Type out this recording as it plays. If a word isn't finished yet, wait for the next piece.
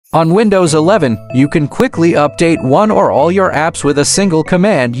On Windows 11, you can quickly update one or all your apps with a single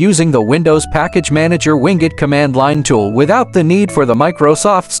command using the Windows Package Manager Winget command line tool without the need for the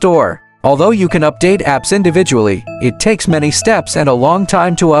Microsoft Store. Although you can update apps individually, it takes many steps and a long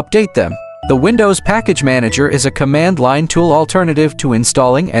time to update them. The Windows Package Manager is a command line tool alternative to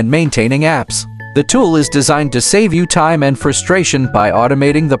installing and maintaining apps. The tool is designed to save you time and frustration by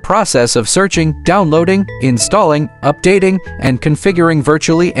automating the process of searching, downloading, installing, updating, and configuring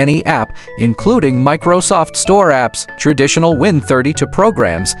virtually any app, including Microsoft Store apps, traditional Win32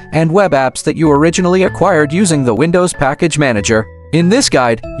 programs, and web apps that you originally acquired using the Windows Package Manager. In this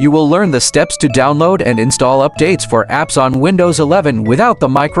guide, you will learn the steps to download and install updates for apps on Windows 11 without the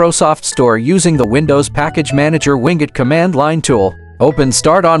Microsoft Store using the Windows Package Manager Winget command line tool. Open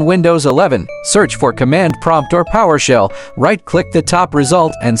Start on Windows 11, search for Command Prompt or PowerShell, right-click the top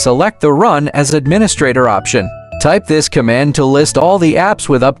result and select the Run as Administrator option. Type this command to list all the apps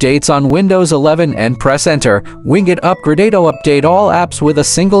with updates on Windows 11 and press Enter. Winget Upgrade to update all apps with a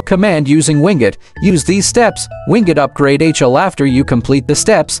single command using Winget. Use these steps. Winget Upgrade HL. After you complete the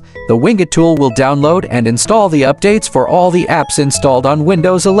steps, the Winget tool will download and install the updates for all the apps installed on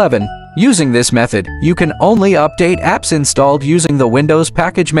Windows 11. Using this method, you can only update apps installed using the Windows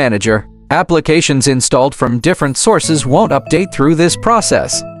Package Manager. Applications installed from different sources won't update through this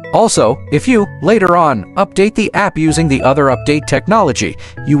process. Also, if you, later on, update the app using the other update technology,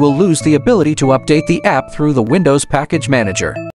 you will lose the ability to update the app through the Windows Package Manager.